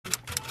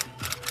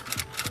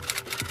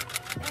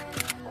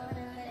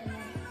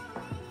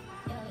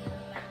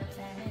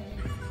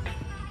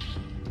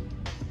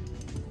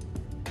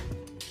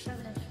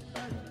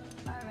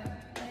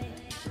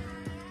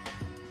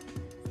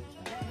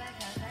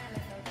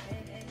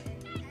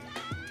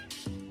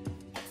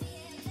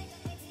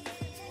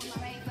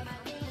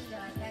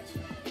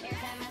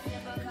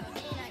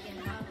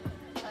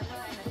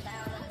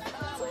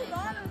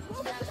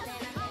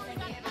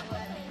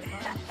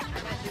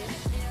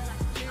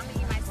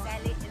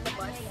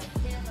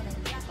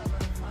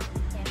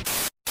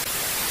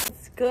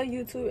good,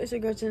 YouTube? It's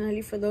your girl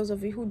Janelle. For those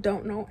of you who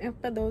don't know, and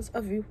for those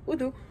of you who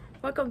do,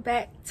 welcome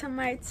back to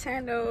my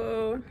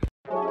channel.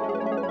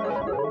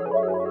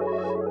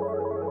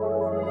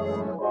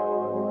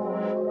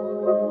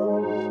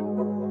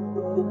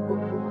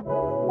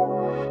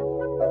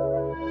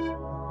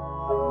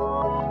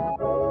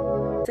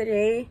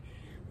 Today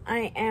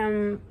I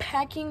am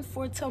packing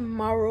for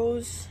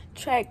tomorrow's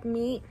track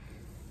meet.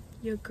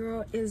 Your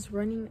girl is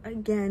running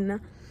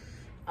again.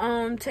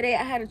 Today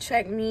I had a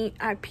track meet.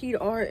 I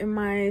PR'd in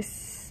my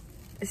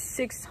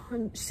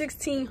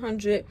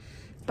 1600,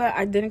 but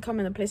I didn't come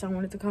in the place I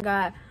wanted to come.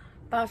 Got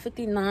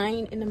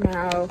 559 in the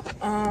mail.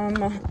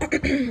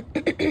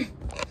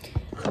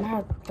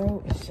 My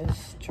throat is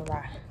just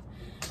dry.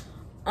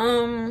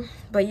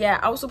 But yeah,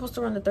 I was supposed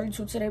to run the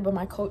 32 today, but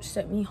my coach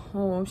sent me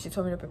home. She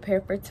told me to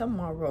prepare for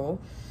tomorrow.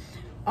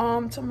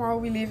 Tomorrow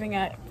we leaving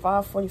at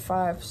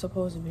 5:45,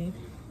 supposed to be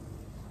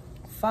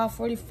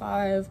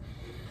 5:45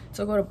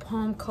 to go to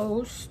Palm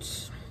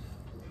Coast.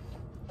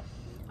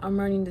 I'm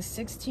running the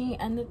 16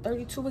 and the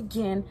 32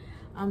 again.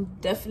 I'm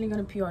definitely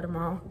gonna PR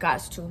tomorrow. Got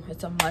to.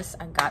 It's a must.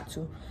 I got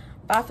to.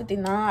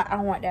 5:59. I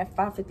want that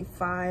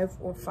 5:55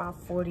 or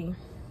 5:40.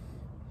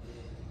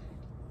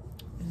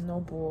 No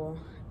bull.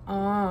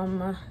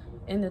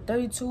 In the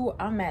 32,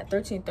 I'm at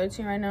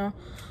 13:13 right now.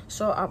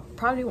 So I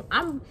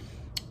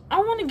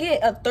want to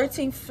get a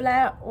 13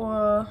 flat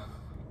or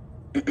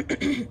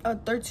a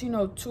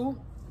 1302.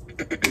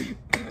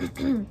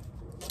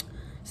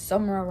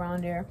 Somewhere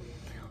around there.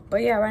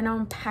 But yeah, right now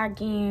I'm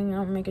packing.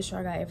 I'm making sure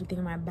I got everything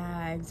in my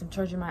bags. I'm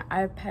charging my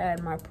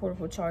iPad, my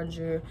portable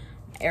charger,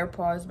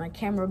 AirPods, my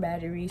camera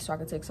battery, so I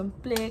can take some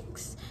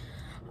flicks.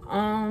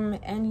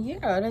 And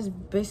yeah, that's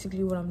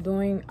basically what I'm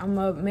doing. I'm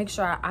gonna make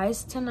sure I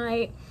ice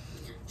tonight,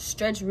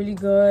 stretch really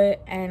good,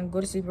 and go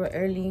to sleep real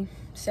early.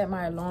 Set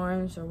my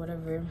alarms or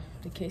whatever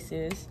the case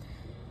is,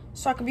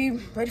 so I can be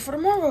ready for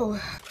tomorrow.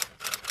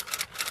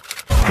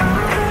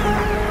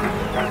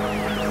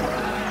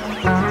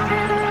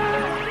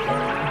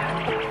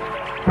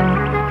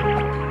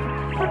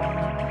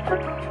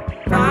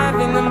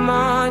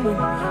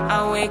 I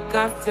wake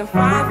up to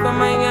fight for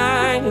my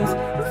earnings.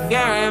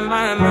 Fear in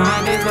my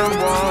mind is a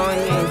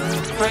warning.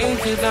 Pray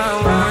to the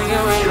one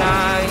you're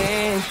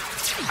relying.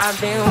 I've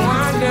been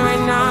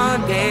wandering all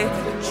day.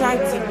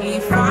 Tried to be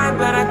fine,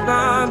 but I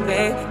can't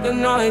be. The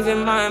noise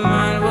in my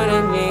mind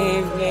wouldn't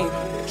leave me.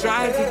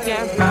 Tried to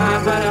get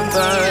by, but I'm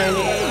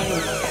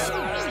burning.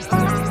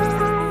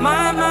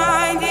 My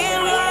mind, it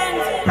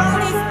runs. All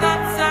these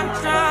thoughts are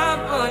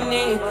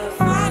troubling.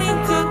 Fighting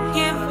to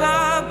give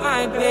up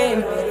my pain.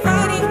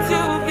 Fighting to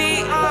be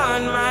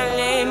on my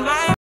lane.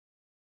 My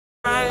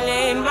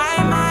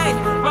mind.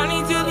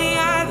 Running to the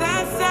other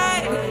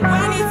side.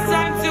 When it's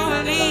time to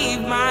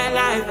leave my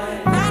life.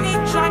 Then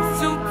it tries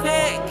to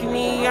take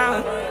me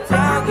out.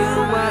 Tell you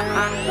what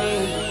I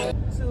need.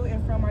 To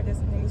and from our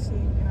destination.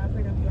 And I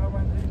pray that we all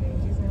run good in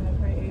Jesus' name. I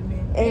pray,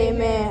 amen.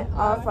 Amen.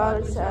 Our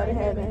Father, which art in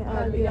heaven,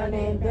 hallowed be thy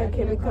name. Thy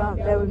kingdom come,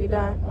 that will be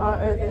done on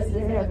earth as it is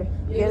in heaven.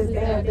 Give us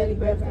daily our daily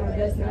bread, from our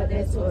destiny, our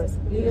debts to us.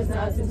 Lead us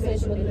not into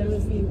temptation, but deliver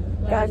us from evil.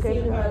 God,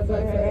 create your heart,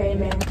 God,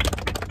 amen.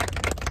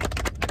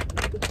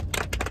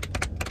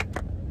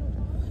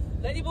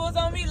 Lady Bulls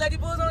on me. Lady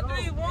Bulls on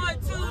 3. 1,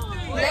 2,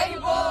 3. Lady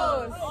Bulls.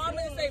 Oh, I'm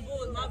gonna say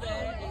Bulls. My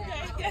bad.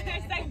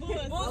 Okay. Say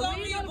Bulls. Bulls on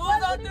me.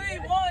 Bulls on 3.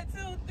 1,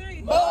 2,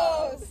 3.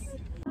 Bulls.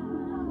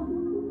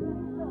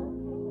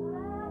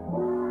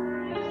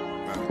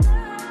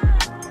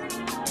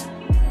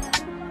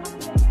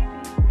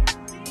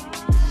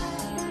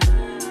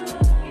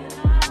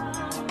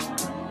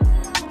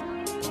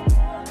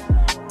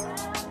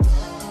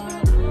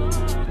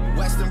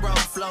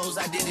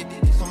 I did it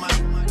for my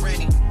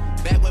granny.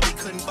 Back when we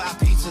couldn't buy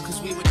pizza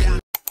because we were down.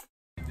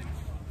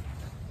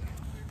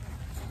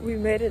 We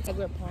made it.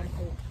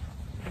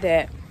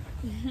 That.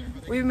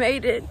 We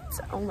made it.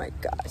 Oh my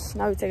gosh.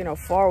 Now we're taking a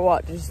far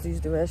walk to just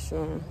use the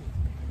restroom.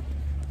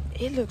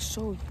 It looks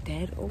so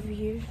dead over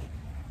here.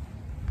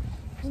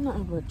 There's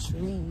nothing but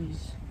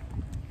trees.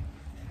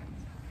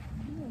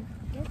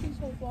 Don't be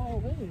so far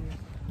away.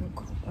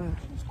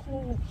 It's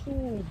cold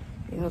too.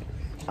 Yep.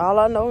 All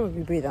I know is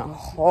we breathing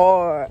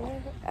hard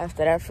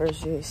after that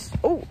first juice.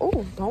 Oh,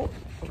 don't.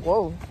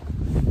 Whoa.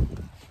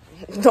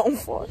 Don't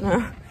fall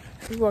now.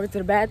 We walked to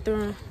the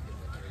bathroom.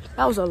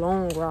 That was a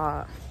long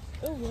ride.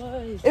 It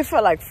was. It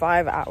felt like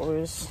 5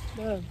 hours.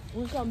 But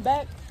when we come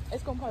back,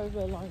 it's gonna probably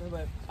feel longer,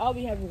 but I'll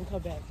be happy when we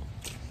come back.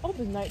 I hope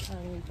it's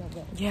nighttime when we come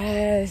back.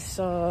 Yes.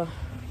 But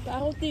I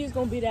don't think it's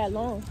gonna be that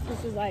long.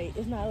 This is like,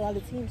 it's not a lot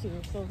of teams here,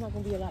 so it's not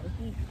gonna be a lot of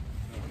heat.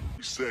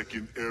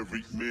 Second,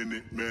 every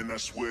minute, man, I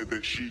swear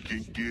that she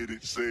can get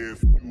it. Say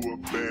if you a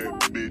bad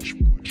bitch,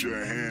 put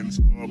your hands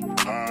up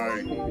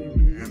high.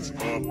 Hands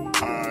up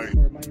high.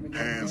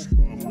 Hands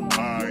up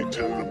high.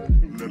 Tell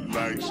them the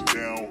lights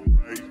down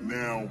right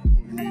now.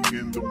 Put me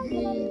in the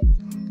mood.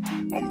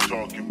 I'm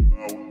talking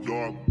about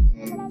dark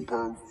moon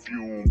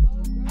perfume.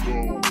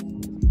 Go,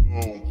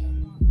 go.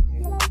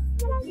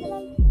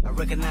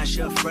 recognize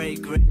your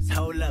fragrance.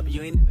 Hold up,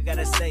 you ain't never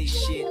gotta say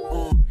shit.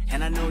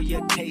 And I know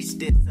you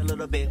taste it a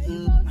little bit.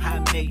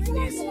 High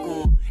maintenance.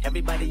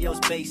 Everybody else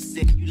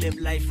basic. You live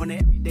life on an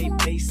everyday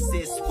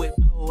basis with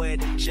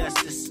poetic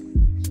justice.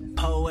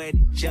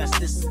 Poetic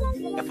justice.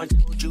 If I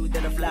told you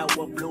that a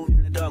flower bloomed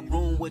in a dark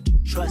room, would you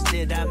trust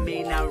it? I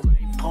mean, I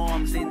write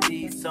poems in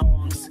these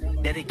songs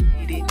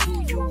dedicated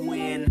to you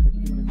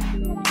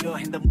when you're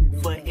in the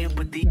mood for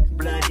empathy.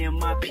 Blood in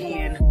my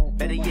pen.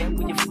 Better yet,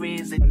 when your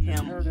friends and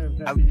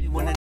him. I really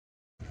wanna.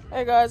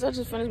 Hey guys, I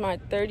just finished my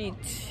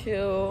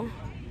 32.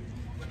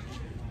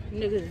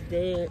 Niggas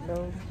dead,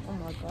 bro. Oh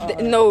my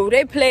god. No,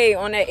 they played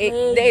on that.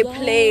 They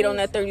played on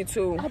that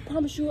 32. I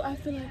promise you, I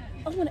feel like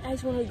I want to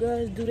ask one of the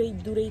girls, do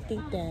they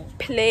think that?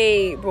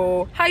 Play,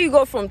 bro. How you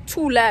go from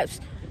 2 laps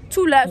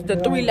to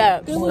 3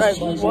 laps? Like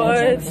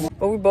what?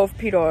 But we both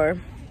PR'd.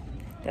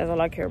 That's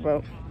all I care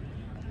about.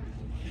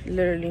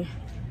 Literally.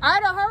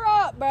 Ida, hurry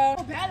up, bro.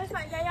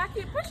 Y'all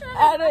keep pushing.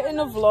 Ida in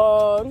the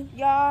vlog.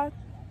 Y'all,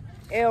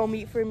 L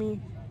meet for me.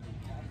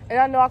 And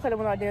I know I could have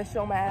went out there and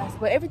shown my ass,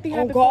 but everything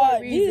happens for a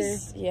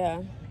reason.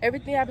 Yeah.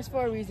 Everything happens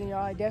for a reason,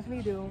 y'all. I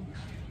definitely do.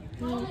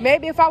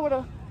 Maybe if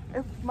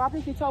my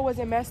pinky toe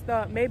wasn't messed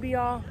up, maybe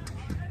y'all,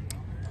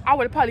 I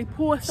would have probably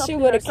pulled something.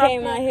 She would have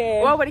came out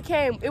here. Or would have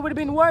came. It would have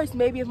been worse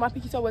maybe if my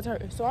pinky toe was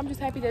hurt. So I'm just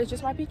happy that it's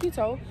just my pinky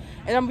toe,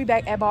 and I'm gonna be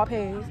back at Bob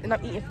Hayes, and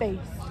I'm eating face.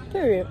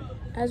 Period.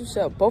 As we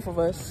said, both of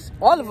us,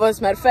 all of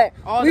us. Matter of fact,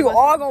 we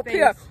all gonna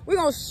PR. We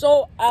gonna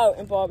show out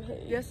in Bob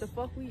Hayes. Yes, the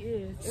fuck we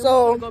is. And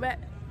So we're gonna go back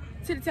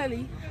to the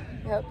telly.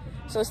 Yep.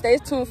 So stay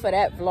tuned for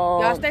that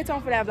vlog. Y'all stay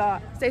tuned for that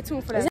vlog. Stay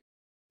tuned for that.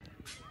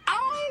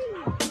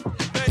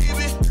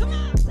 Baby,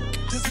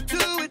 does he do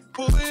it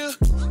for you?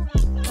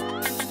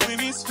 When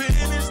he's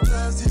finished,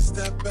 does he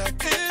step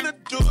back and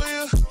adore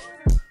you?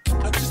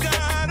 I just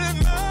gotta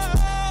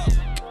know,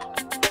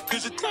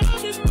 'cause your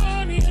time is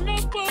money and I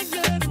won't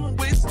let him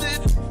waste it.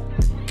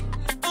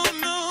 Oh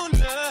no,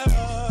 no,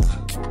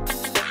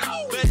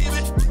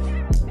 baby,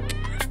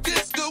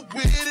 just go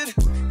with it.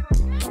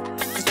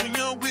 'Cause when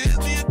you're with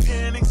me, I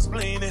can't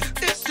explain it.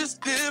 It's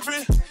just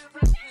different.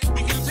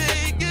 We can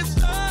take it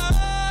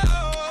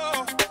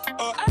slow.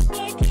 Or act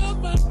like you're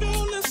my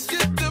girl. Let's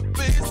get the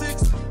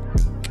basics.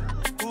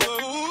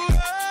 Whoa.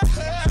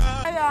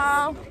 Hey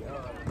y'all.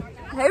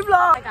 Hey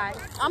vlog. Hey guys.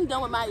 I'm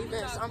done with my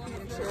events. I'm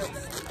eating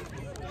chips.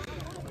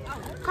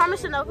 Comment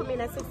should know for me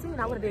at 16.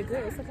 I would have been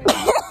good. It's okay.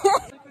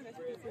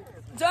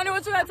 Johnny,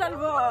 what you got to tell the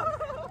vlog?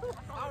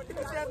 What you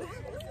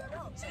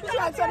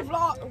gotta tell the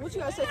vlog? What you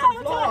gotta say to the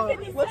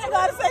vlog? What you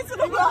gotta say to the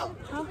vlog?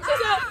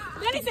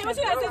 Let me say what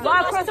you gotta say.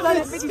 Why cross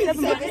letter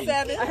 57?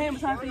 I am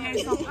trying to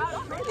figure something.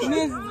 It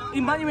means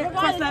embodiment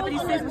cross letter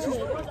 56, which is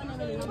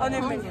on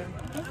their menu.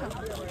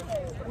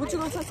 What you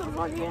gonna say to the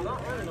vlog again?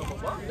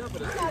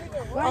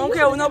 I don't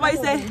care what nobody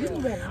say.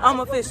 I'm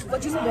official.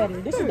 But you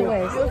better. This is the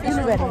way. This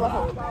is better.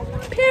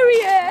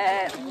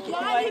 Period.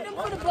 I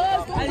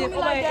didn't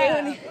put my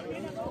A.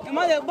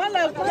 My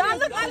love. Y'all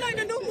look, I learned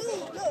a new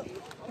move. Look.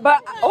 But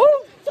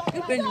oh,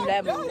 you been do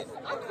that move.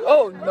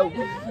 Oh no.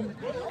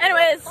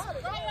 Anyways.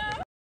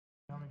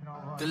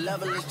 The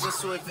level is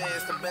just too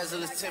advanced, the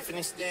bezel is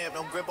Tiffany stamp,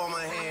 no grip on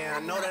my hand. I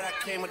know that I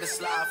came with the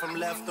slide from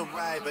left to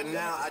right, but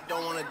now I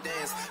don't wanna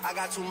dance. I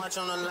got too much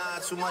on the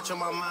line, too much on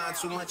my mind,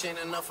 too much ain't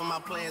enough of my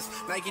plans.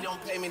 Nike don't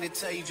pay me to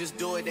tell you just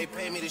do it, they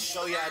pay me to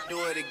show you I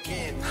do it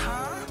again.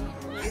 Huh?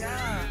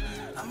 Yeah,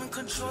 I'm in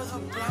control of the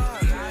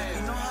block. You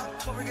know how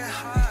October get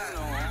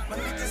hot. Let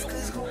me this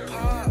place go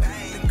pop.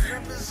 The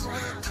crib is over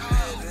the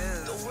top,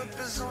 the whip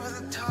is over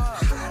the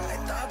top. I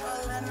thought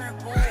about letting her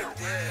go,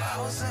 but I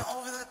wasn't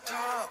over the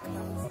top.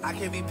 I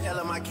can be pale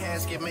in my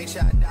casket, make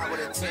sure I die with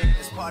a 10.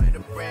 It's part of the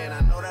brand.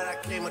 I know that I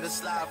came with a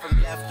slide from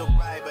left to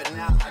right, but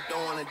now I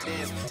don't wanna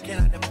dance. Can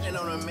I depend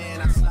on a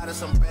man? I slided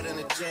some bread in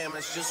the jam,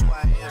 that's just who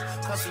I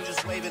am. Custom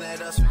just waving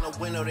at us from the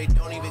window, they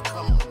don't even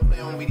come on the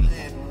plane when we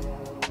land.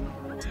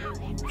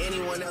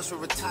 Anyone else will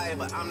retire,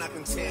 but I'm not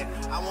content.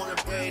 I wanna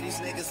bury these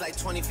niggas like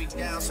 20 feet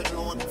down so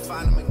no one can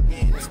find them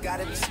again. It's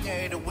gotta be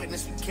scary to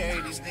witness me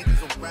carry these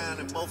niggas around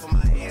in both of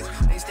my hands.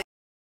 They stay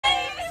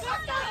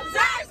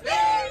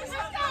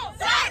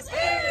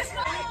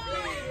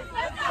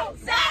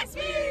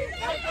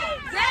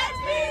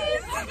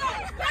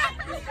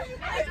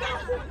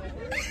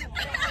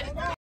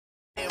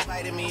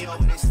invited me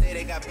over, they say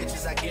they got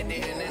bitches, I get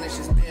there and then it's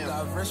just them.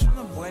 Got fresh from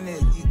the boy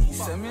that he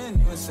sent me a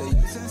new and say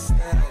use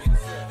instead.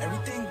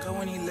 Everything good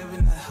when he live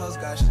in the house,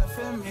 got chef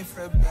and me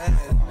for bed.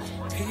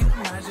 Can you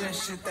imagine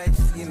shit that you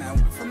see now?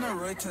 Went from the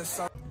road to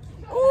South.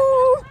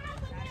 Ooh.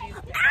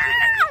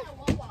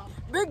 Ah!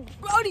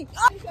 Big Brody.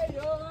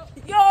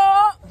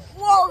 Yo.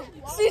 Whoa.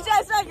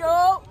 CJ said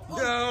yo.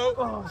 Yo.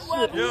 Oh,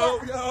 shit. Yo.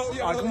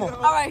 Right, come on.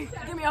 All right,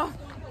 give me a.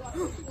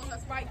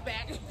 Spike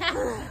back.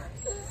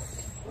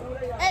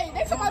 Hey,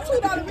 they took my $2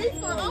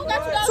 refund. I don't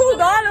got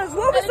 $2?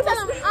 What was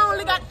tell them I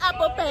only got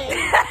Apple Pay.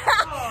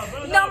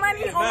 No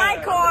money on my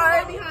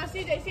card. I thought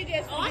she said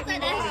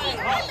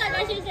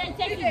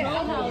take your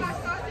house.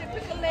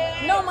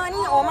 No money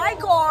on my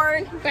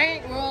card.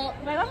 Bankroll.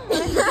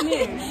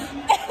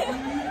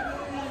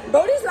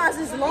 Bro, these lines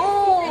is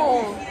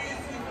long.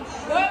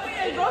 Well, we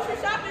in grocery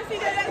shopping, see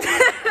that?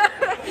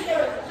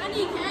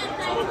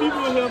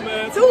 People in here,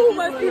 man. Too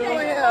much people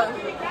in here.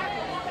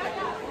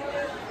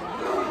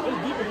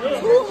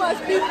 Too much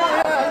people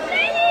in here.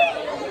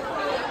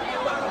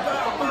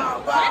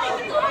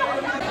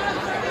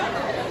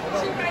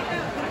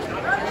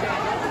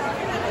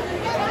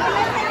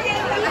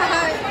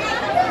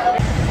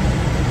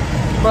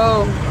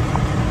 Bro,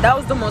 that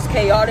was the most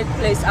chaotic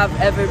place I've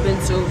ever been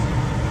to.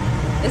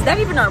 Is that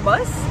even our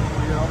bus?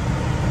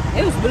 Yeah.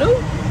 It was blue? I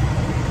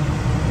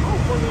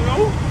don't fucking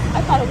know.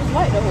 I thought it was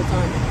white the whole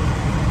time.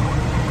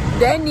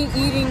 Danny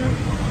eating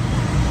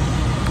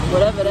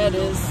whatever that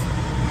is.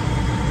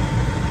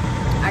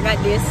 I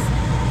got this.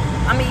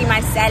 I'm gonna eat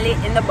my salad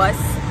in the bus.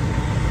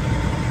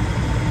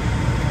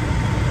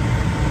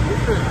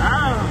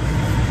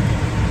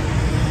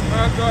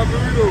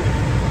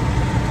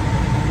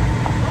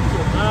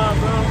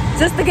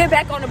 Just to get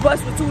back on the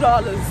bus with $2.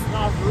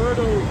 Nah, for real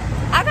though.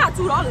 I got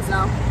 $2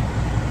 now.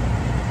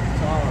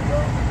 Sorry, bro.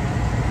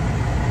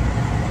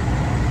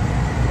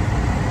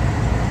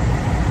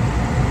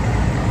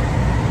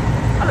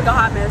 I look a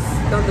hot mess.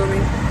 Don't do me.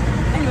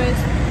 Anyways,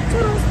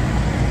 $2.